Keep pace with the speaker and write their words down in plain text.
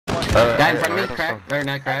Guy in front of me, cracked. Or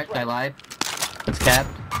not cracked, I lied. It's capped.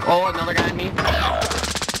 Oh, another guy on me.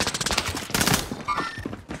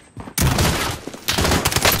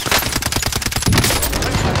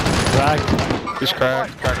 Cracked. He's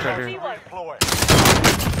cracked. Cracked right here.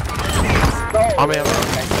 On me, on me.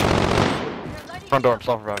 Front door, I'm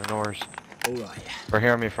self-reviving, no worries. Alright. Right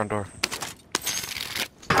here on me, front door.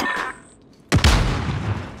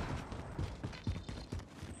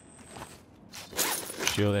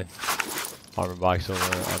 Shielding. Armor box over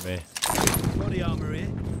on me. Body armor here.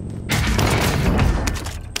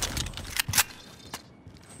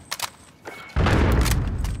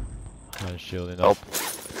 I'm shielding up.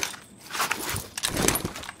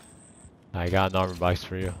 I got an armor box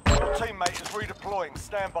for you. Your teammate is redeploying.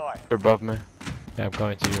 Stand by. They're above me. Yeah, I'm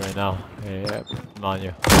coming to you right now. Yeah, I'm on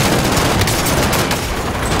you.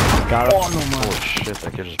 Got him. Holy shit,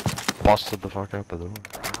 that kid just busted the fuck out the door.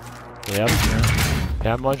 Yep.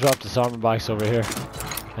 Yeah, I'm gonna drop this armor box over here.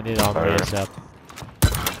 I need armor ASAP.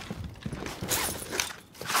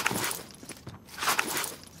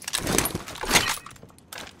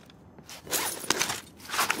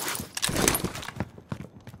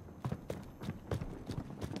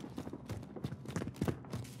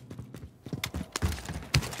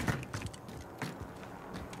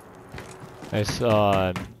 Nice,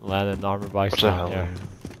 landed an armor box What the down hell? here.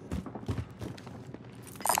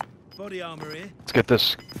 Body armor here. Let's get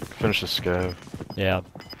this, finish this scav. Yeah.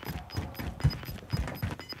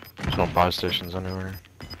 There's no buy stations anywhere.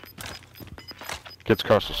 Gets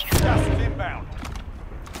across the street. Gas is inbound.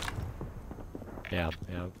 Yeah,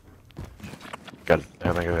 yeah. I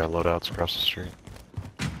think I got loadouts across the street.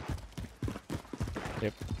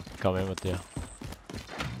 Yep. Come in with you.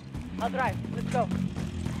 I'll drive. Let's go.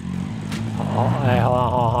 Oh, hey, hold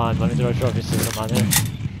on. Let me throw a trophy system on here.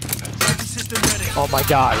 Trophy system ready. Oh my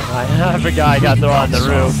god, I forgot I got thrown on the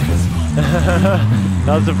roof.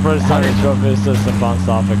 That was the first time the trophy system bounced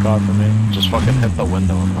off a car for me. Just fucking hit the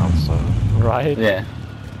window and bounced Right? Yeah.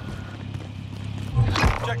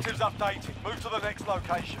 Objectives updated. Move to the next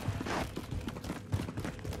location.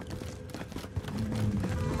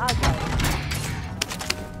 I'll drive.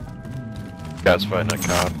 Guys fighting a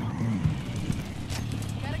cop.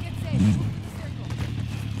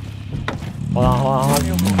 Hold on.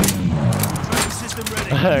 Trophy system ready.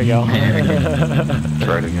 There you go.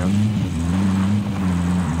 Try it again.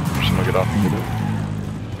 Just gonna get off and get it.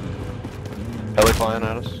 Heli flying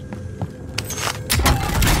at us.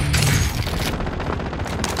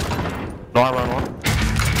 No, I run one.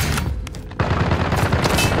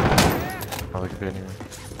 Probably could be anywhere.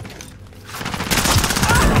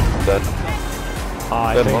 Dead. Oh,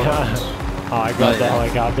 I Dead think. one. Oh, I got the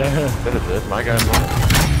helicopter. Did it, did. My guy won.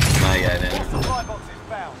 My guy did. Supply box is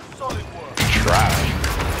found. Solid work. Trash.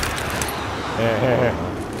 Here.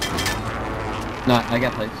 No, I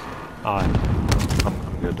got plates. Oh, I'm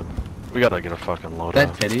good. We gotta get a fucking loadout.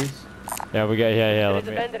 That titties? yeah, we got. Yeah. Let There's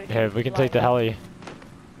a me. vendor Here, we can take the heli.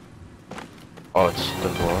 Oh, it's the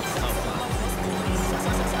door.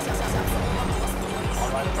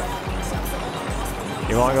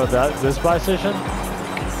 You wanna go this buy station?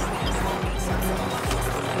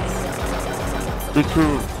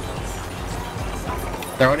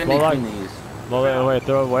 Throw it in Well, between these. Well, wait,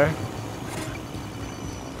 throw it where?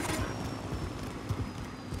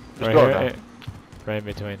 Just go down. Right in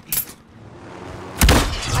between.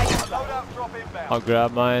 Loadout drop inbound. I'll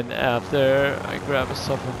grab mine after I grab a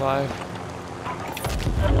self-revive.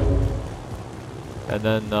 And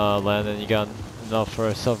then Landon, you got enough for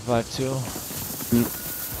a self-revive too?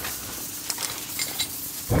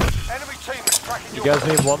 Enemy team is tracking You your guys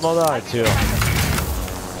need one loadout or two?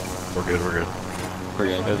 We're good, we're good. We're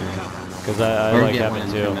good. Because I Or like get one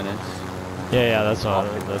having in 2 two. minutes. Yeah, that's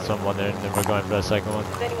what I'm wondering. Then we're going for the second one.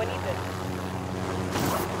 Does anyone need this?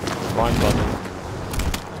 Wrong button.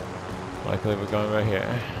 Likely we're going right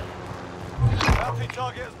here. bounty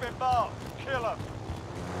target has been marked. Kill him.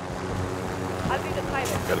 I'll be the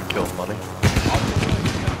pilot. Gotta kill money.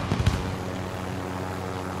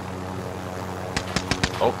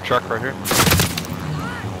 Oh, truck right here.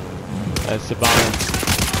 That's the bomb.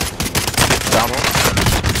 Down one.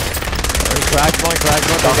 Cracked one.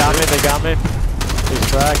 They got me. He's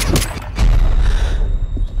cracked.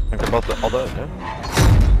 Think about all that, yeah?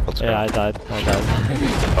 Let's go. Yeah, I died.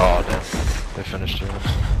 Oh, damn. They finished you.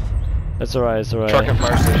 It's alright. Truck and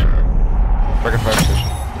fire station. Truck and fire station.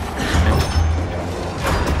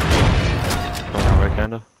 Right,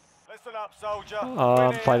 kinda. Listen up, soldier.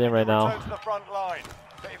 I'm fighting right now. Return to the front line.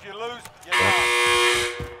 But if you lose, you're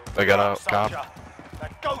done. They got out, cop. Soldier. Now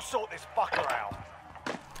go sort this fucker out.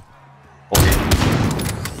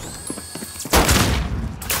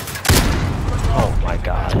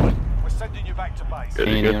 back to base. Good.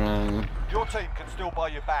 And, good. Your team can still buy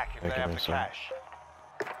you back if Thank they you, have the Mason. cash.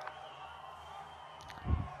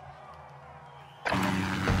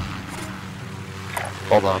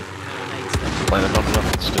 Hold on. Landed on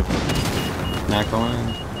nothing stupid. Not going.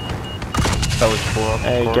 That was 4 up.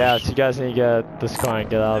 Hey, of course. Gas, you guys need to get this car and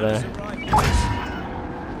get out of there.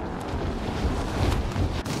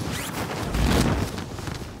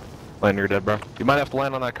 Land, you're dead, bro. You might have to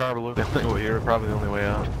land on that car, but look, we're here. Probably the only way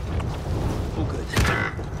out. All good.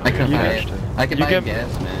 I can You buy can- it. I can you buy can-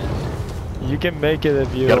 gas, man. You can make it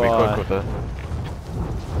if you, You gotta be quick with it.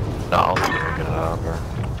 No, I'll be making it out, bro.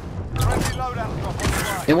 Friendly loadout drop on the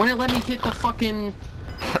way. It wouldn't let me hit the fucking...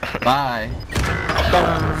 Bye.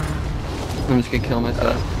 I'm just gonna kill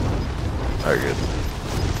myself. Alright, good.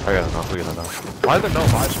 I got enough, we got enough. Why are there no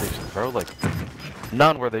buy stations, bro? Like,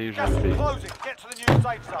 none where they usually Gas would is be. closing. Get to the new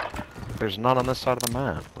safe zone. There's none on this side of the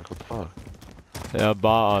map. Like, what the fuck? yeah,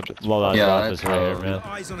 well, that Yeah, drop that's is right here, how- man.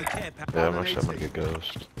 Eyes on a care pack. Yeah, I'm actually gonna get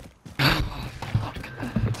ghost.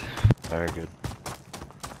 Very good.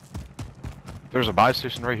 There's a buy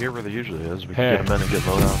station right here where there usually is. We can Here. get them in and get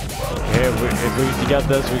loadout. Here, if we can get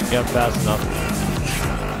this, we can get fast enough.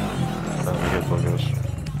 Then we get full ghost.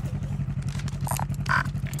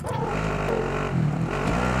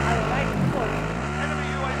 Enemy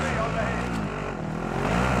UAV overhead.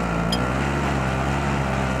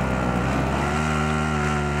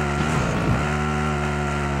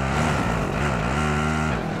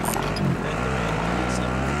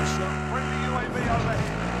 Friendly UAV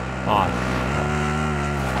overhead. On.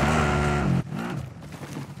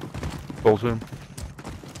 Full zoom.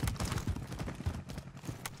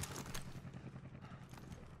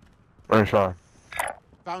 Running shot.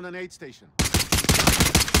 Found an aid station.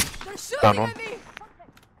 Found one.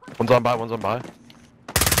 One's on by, one's on by.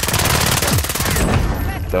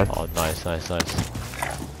 Dead. Oh, nice, nice, nice.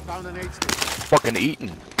 Found an aid station. Fucking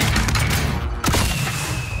eating.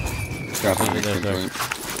 Drop it There's in there.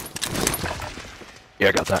 Yeah,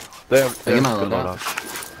 I got that. They have Hey, get my good loadout.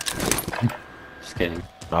 loadout. Just kidding.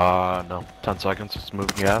 No. 10 seconds, it's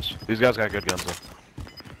moving gas. These guys got good guns though.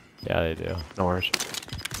 Yeah, they do. No worries.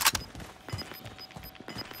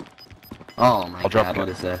 Oh my I'll drop god, it. what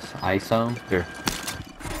is this? ISO? Here.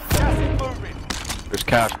 Gas is moving. There's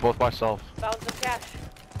cash, both myself. Found some cash.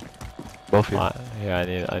 Both of you. Yeah,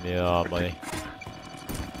 I need money.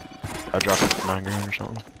 I dropped it 9 grand or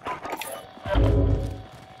something.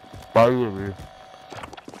 Probably over here.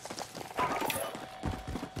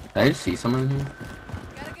 Did I just see someone here?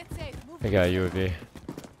 I got a UAV.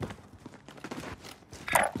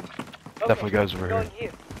 Definitely guys over Going here.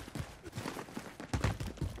 here.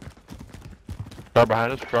 Car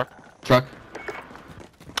behind us, truck. Truck?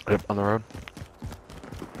 Yep, on the road.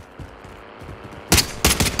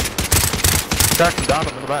 Cracked him down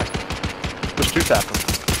him in the back. Just 2 tapped him.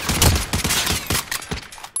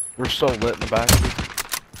 We're so lit in the back, dude.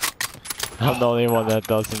 I'm the only one that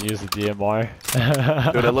doesn't use the DMR. Dude,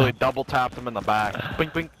 I literally double tapped him in the back.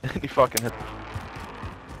 Bink, bink. He fucking hit.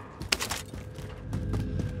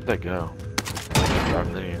 Where'd they go?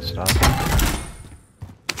 Driving, they didn't stop.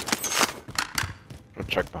 Go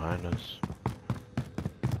check behind us.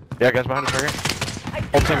 Yeah, guys behind us right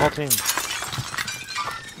here. Whole team.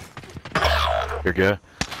 You're good.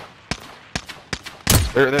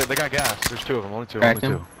 They got gas. There's 2 of them. Only 2. Cracked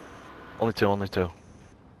Only him. 2. Only 2.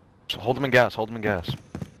 So hold them in gas. Hold them in gas.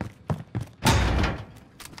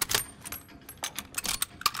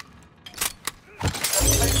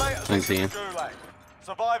 Teammate has I see entered him. the Gulag.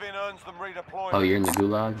 Surviving earns them redeployment. Oh, you're in the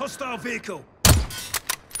gulag? Hostile vehicle.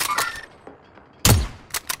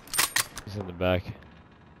 He's in the back.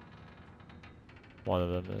 One of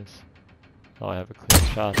them is. Oh, I have a clear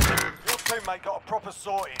shot. Your teammate got a proper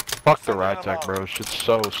sorting. Fuck the Send ride them tech, alone. bro. Shit's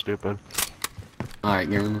so stupid. Alright,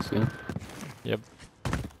 you're in this guy. Yep.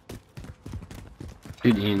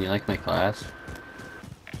 Dude, Ian, you like my class?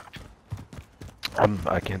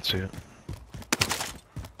 I can't see it.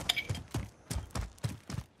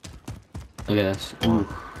 Look at this. Ooh.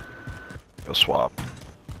 Go swap.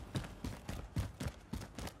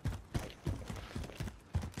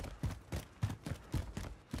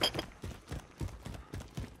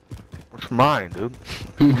 What's mine, dude?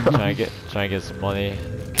 trying to get some money.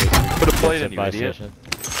 Put a plate in, you Buy idiot. station.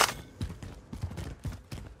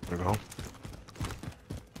 There we go.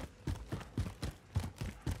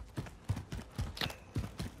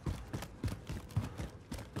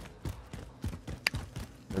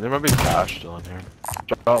 There might be cash still in here.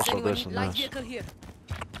 Also this and this.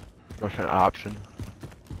 Like an option.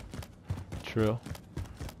 True.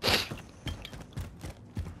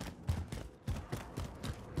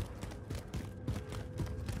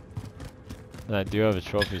 And I do have a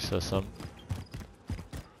trophy system.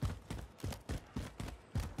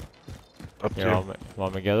 Up to Here, you.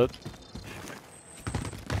 want me to get it?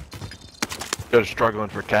 They're struggling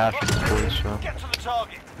for cash, please, so. Get to the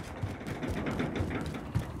target.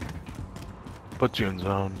 Puts you in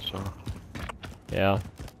zone, so. Yeah.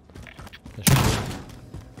 That should be-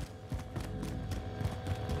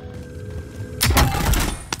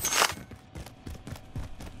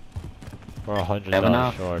 We're $100 Have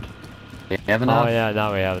enough. short. You have enough? Oh yeah,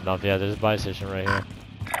 now we have enough. Yeah, there's a buy station right here.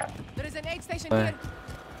 There is an aid station Where? here.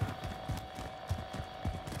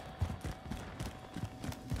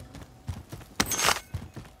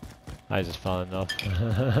 I just found enough.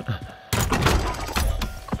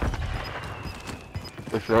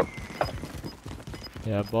 Lift it up.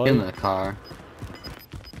 Yeah, Get in boy. the car.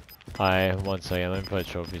 Alright, 1 second. Let me put a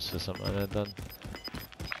trophy system on it then.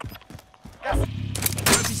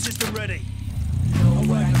 Trophy system ready.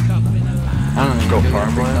 I don't know. Go you farm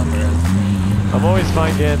pick land? up or- I'm always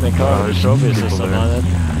fine getting the car with there's a trophy people system there. on it.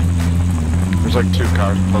 There's like 2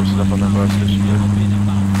 cars posted up on that bus station.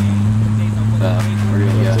 We're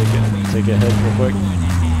gonna go. Take a hit real quick.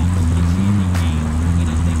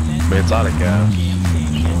 But it's out of gas.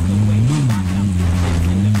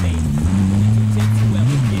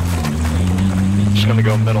 Just gonna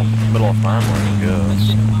go middle of farmland, I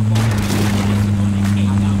guess.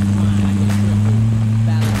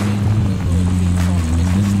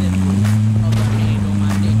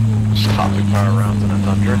 Just topic power rounds in a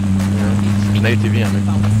Tundra. Yeah. There's an ATV on me.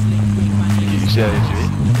 You see that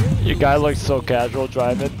ATV? Your guy looks so casual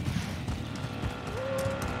driving.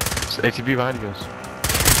 It's the ATV behind you guys.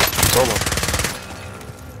 Solo.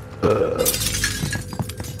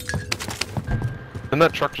 Didn't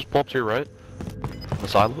that truck just pull up to your right? The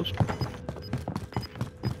silos?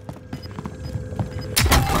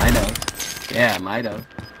 Might have. Yeah, might have.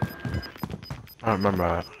 I don't remember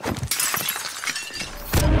that.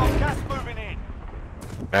 Got gas moving in.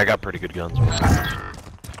 Yeah, I got pretty good guns.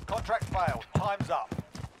 Contract failed. Time's up.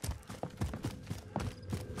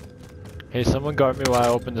 Hey, someone guard me while I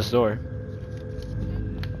open this door.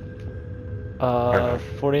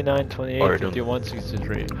 49, 28, Alright, 51,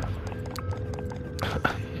 63. You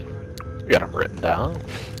got them written down.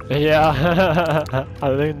 Yeah,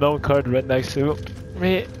 I think no card right next to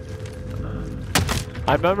me.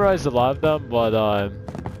 I memorized a lot of them, but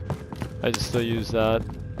I just still use that.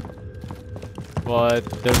 But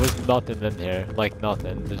there was nothing in here, like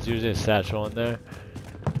nothing. There's usually a satchel in there.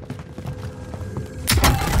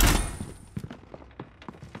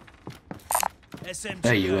 SMG.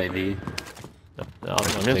 Hey, UAV. No,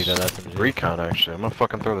 I'm gonna take that SMG. Recon, actually. I'm gonna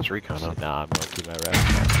fucking throw this recon up. Nah, I'm gonna keep my rep.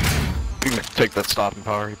 You can take that stopping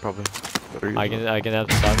power, you probably better use it. I can have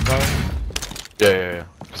the stopping power. Yeah.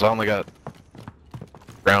 Because I only got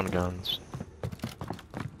ground guns.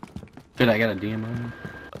 Dude, I got a DMR.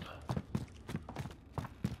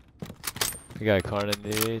 We got a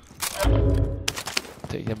Carnage.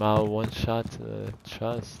 Take him out 1 shot to the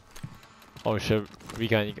chest. Oh shit,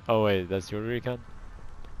 recon. Oh wait, that's your recon?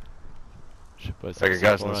 Should put Like, your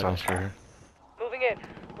guys in 64 this on house right here. Moving in.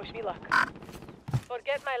 Wish me luck.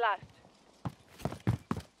 Forget my last.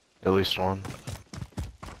 At least one.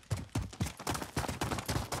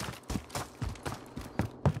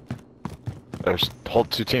 There's whole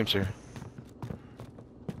 2 teams here.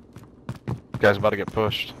 Guys about to get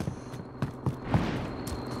pushed.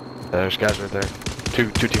 There's guys right there. Two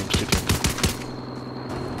teams.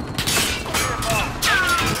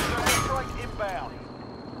 Airstrike inbound.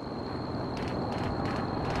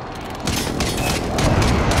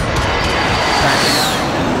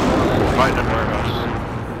 Fighting in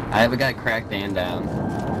warehouse. I have a guy cracked and down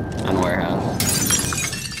on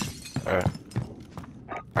warehouse. Alright.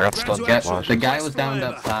 I got stunned. Got, the guy was downed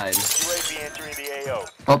outside. UAV entering the AO.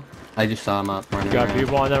 Oh, I just saw him up running Got around.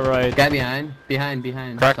 people on the right. Guy behind.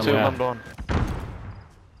 Crack 2, somewhere. I'm done.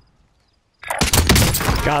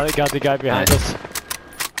 Got the guy behind Nice. us.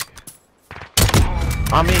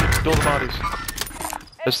 On me, duel the bodies.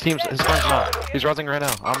 His friend's not. He's rising right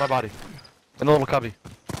now, on my body. In the little cubby.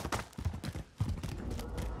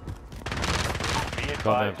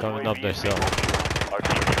 Coming up there still.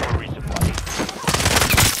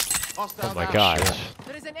 Hostile Oh my down. gosh.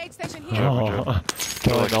 There is an aid station here. Oh,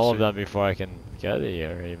 killing Like all to of them before I can get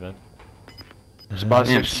here even. There's about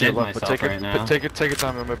I'm 60 shitting left, but myself take right it, now. take your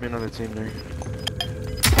time, there might be another team there.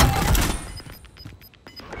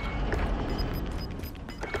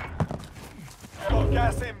 Got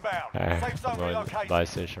gas inbound. Alright, Safe zone I'm going to relocated. buy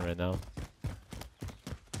station right now.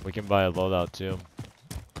 We can buy a loadout too.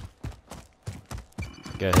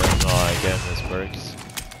 Get him his perks.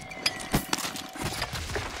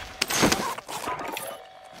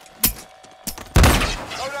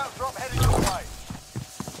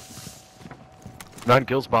 9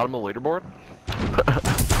 kills, bottom of the leaderboard.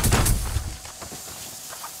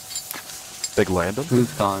 Big Landon.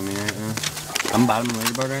 Who's calling me right now? I'm bottom of the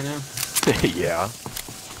leaderboard right now. Yeah.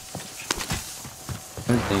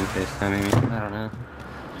 Who's doing FaceTiming me? I don't know.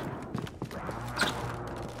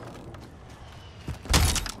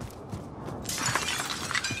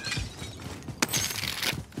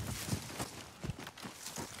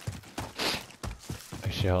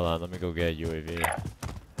 Actually, hold on. Let me go get a UAV.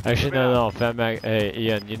 Actually, no. Fatmac. Hey,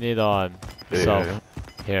 Ian, you need self.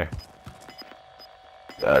 Here.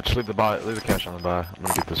 Just leave the cash on the buy. I'm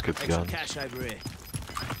gonna get this kid's Extra gun. cash over here.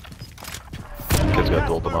 Kid's got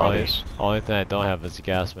dual demise. Only thing I don't have is a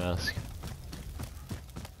gas mask.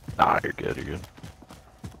 Nah, you're good. You're good.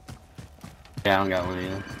 Yeah, I don't got one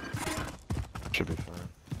either. Should be fine.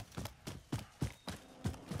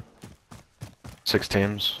 6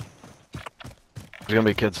 teams. There's gonna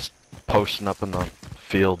be kids posting up in the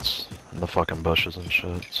fields, in the fucking bushes and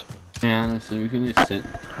shit. So. Yeah, honestly, we can just sit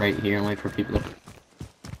right here and wait for people to...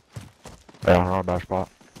 Yeah, not a bad spot.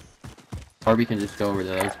 Or we can just go over to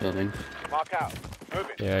those buildings. Mark out. Move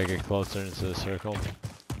it. Yeah, I get closer into the circle.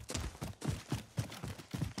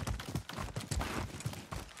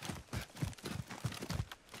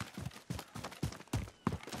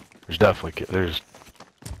 There's definitely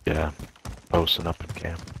yeah, posting up in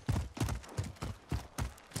camp.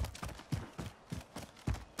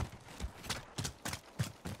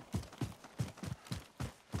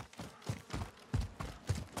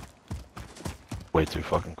 Way too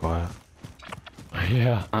fucking quiet.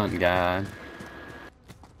 Yeah. Oh god.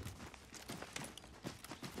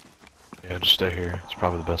 Yeah, just stay here. It's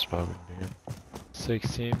probably the best spot we can be in.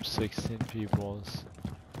 6 teams, 16 peoples.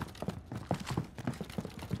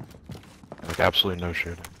 Like absolutely no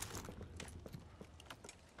shooting.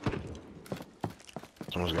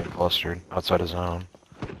 Someone's getting clustered outside his zone.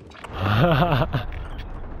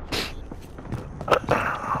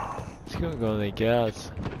 It's gonna go in the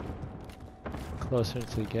gas. Closer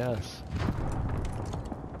into the gas.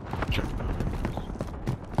 Check.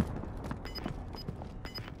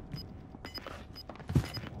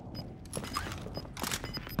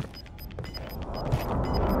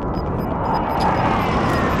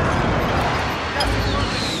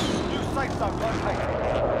 New safe zone located.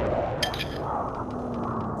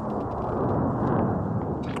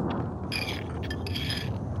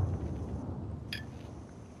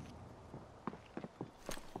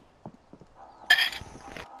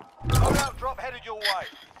 Loadout drop headed your way.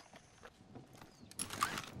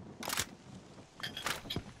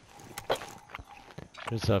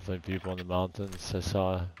 There's definitely people in the mountains. I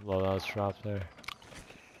saw loadouts drop there.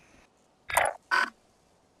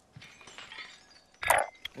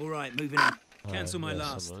 All right, moving in. Cancel my Yeah,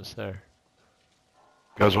 last. someone's there.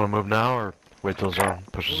 You guys want to move now or wait till zone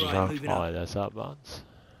pushes us Alright, out? moving Oh, up. that's outbounds.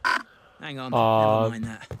 Hang on. Never mind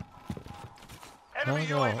that. Enemy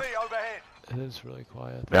no. UAV overhead. It is really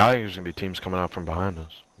quiet. Yeah, I think there's gonna be teams coming out from behind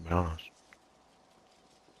us, to be honest.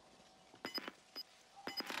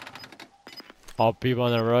 All people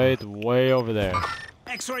on the right, way over there.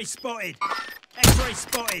 X-ray spotted. X-ray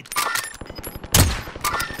spotted.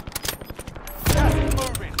 Gas is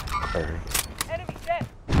moving. Hurry. Enemy set.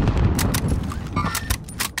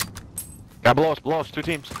 Guy below us, 2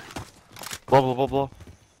 teams. Below.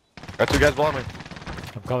 Got 2 guys below me.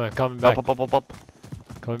 I'm coming back. Up.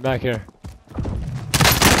 Coming back here.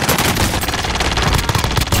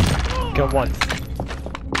 Got one.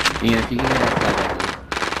 Yeah, if you can get that.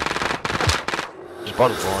 Just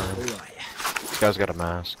bought his blind. All right. This guy's got a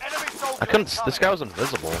mask. Enemy soldier I couldn't. incoming. This guy was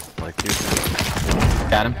invisible. Like, he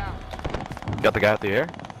Got him. got the guy at the air.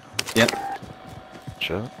 Yep.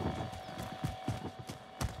 Shit.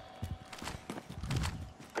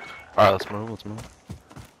 Alright, let's move.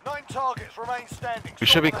 9 targets remain standing. We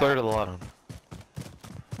should be Stop clear them to the line.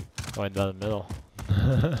 Going down the middle.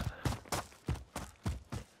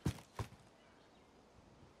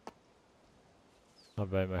 Not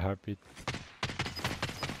by my heartbeat.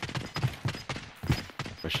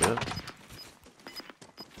 We should.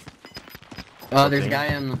 Oh, there's a guy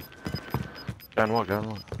in... Guy in what?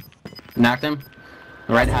 Knocked him.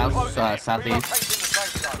 Right house, Closing in. southeast. Relocating the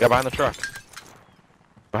safe zone. Yeah, behind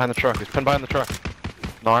the truck. He's pinned behind the truck.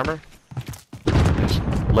 No armor? He's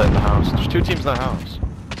lit in the house. There's 2 teams in the house.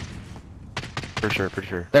 Pretty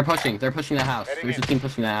sure. They're pushing the house. Heading There's a in. team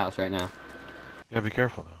pushing the house right now. Yeah, be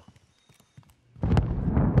careful though.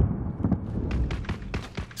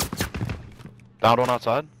 Downed one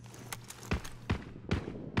outside.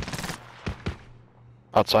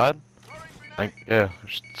 Outside? Yeah,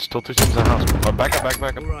 there's still 2 teams in the house. Oh, back up. Alright.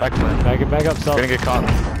 Back lane. Back up, We're self. gonna get caught.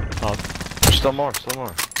 Oh, There's still more.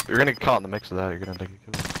 You're gonna get caught in the mix of that. You're gonna take a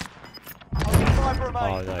kill. Only 5 Oh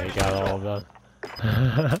remain. no, you got all of them.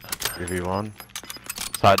 3v1.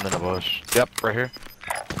 It's hiding in the bush. Yep, right here.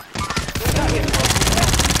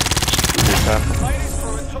 Ladies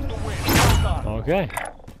through and took the win. Well done. Okay.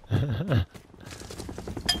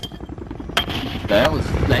 That took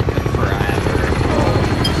forever. Oh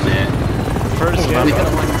shit. First We game. could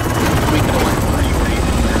have won 3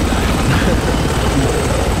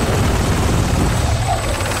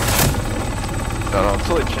 No,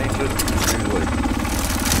 until they changed it, like,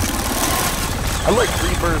 I like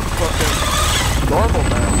Rebirth fucking normal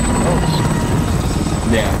maps.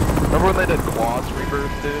 Yeah. Remember when they did quads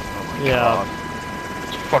Rebirth, dude? Oh my Yeah. god.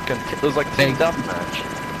 It's fucking, it was like team deathmatch.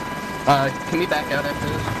 Can we back out after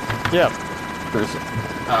this? Yep.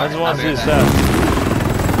 I just want to see the set.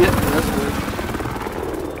 Yep, that's good.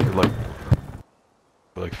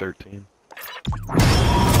 You're like 13.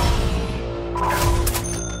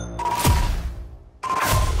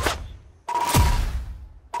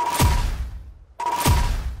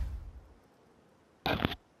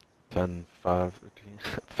 Ten, 5, 13.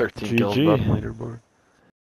 13 kills GG. above leaderboard.